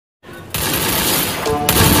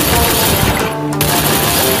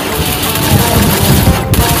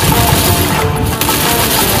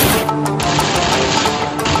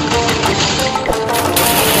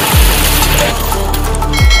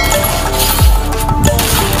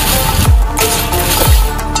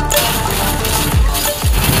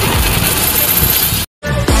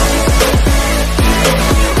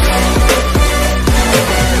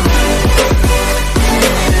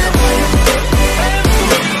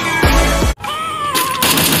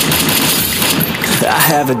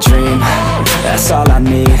have a dream, that's all I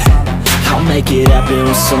need. I'll make it happen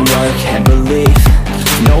with some work and belief.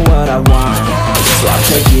 Know what I want, so I'll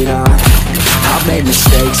take it on. I've made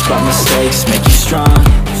mistakes, but mistakes make you strong.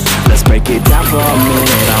 Let's break it down for a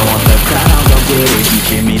minute. I want the crown, I'll go get it. You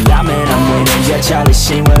hear me loud, man, I'm winning. Yeah, Charlie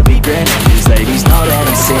Sheen will be grinning. These ladies know that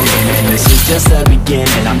I'm sinning, and this is just the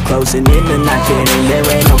beginning. I'm closing in the night inning. There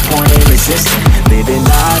ain't no point in resisting. Living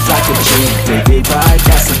life like a dream, live it right,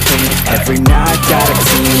 that's the thing. Every night got a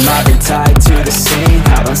team, I've been tied to the scene.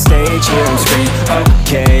 Out on stage, hear them scream,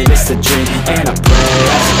 okay, it's a dream. And I pray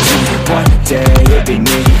as a team, one day it'll be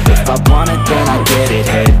me. If I want it, then I get it.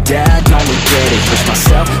 Head down, don't regret it. Push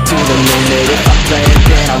myself to the limit. If I play it,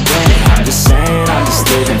 then I win it. I'm just saying, I'm just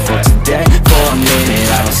living for today. For a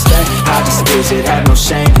minute, I don't stay, I just visit. Have no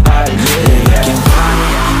shame, I admit it. They can count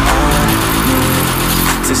on me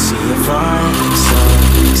to see if I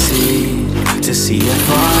succeed, to see if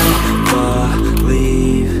I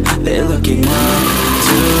believe. They're looking up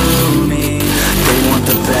to me. They want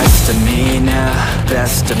the best of me now,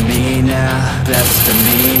 best of me now, best of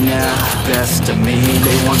me now, best of me.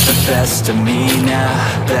 They want the best of me now,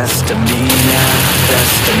 best of me now,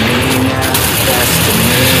 best of me now, best of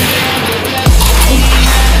me.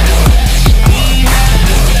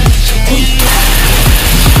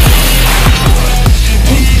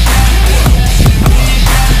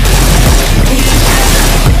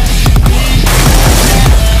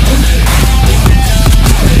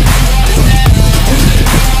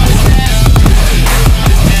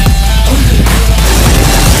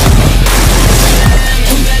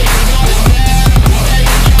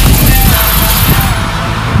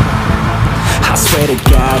 Swear to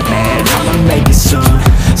God, man, I'ma make it soon.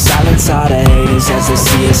 Silence all the haters as they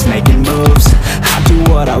see us making moves. I do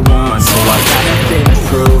what I want, so I got nothing to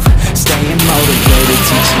prove. Staying motivated,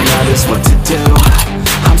 teaching others what to do.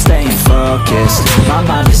 I'm staying focused, my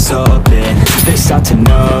mind is open. They start to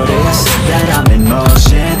notice that I'm in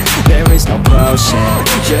motion. There is no potion,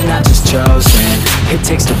 you're not just chosen. It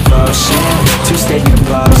takes devotion to stay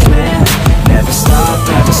composed, man. Never stop,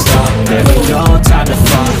 there ain't no time to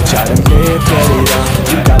fall. Try to live, get it up,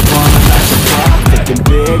 you got one life to fall. Thinking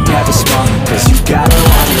big, never small, cause you gotta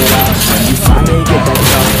want it all. When you finally get that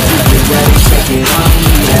goal, you've been ready, take it on.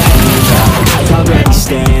 You need a hand out, I already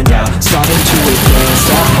stand out. Starting to advance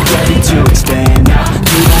now, ready to expand now.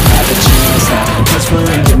 You don't have a chance now, cause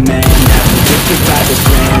we're in demand now. Looking by the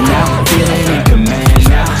grand now, feeling in command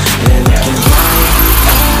now. They're looking right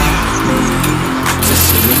at me to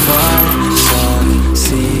see if I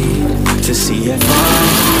succeed, to see if I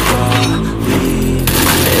believe.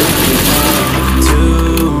 They're looking up to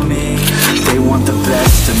me. They want the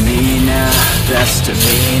best of me now, best of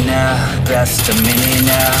me now, best of me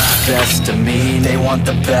now, best of me. They want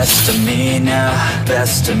the best of me now,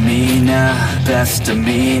 best of me now, best of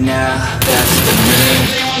me now, best of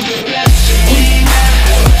me.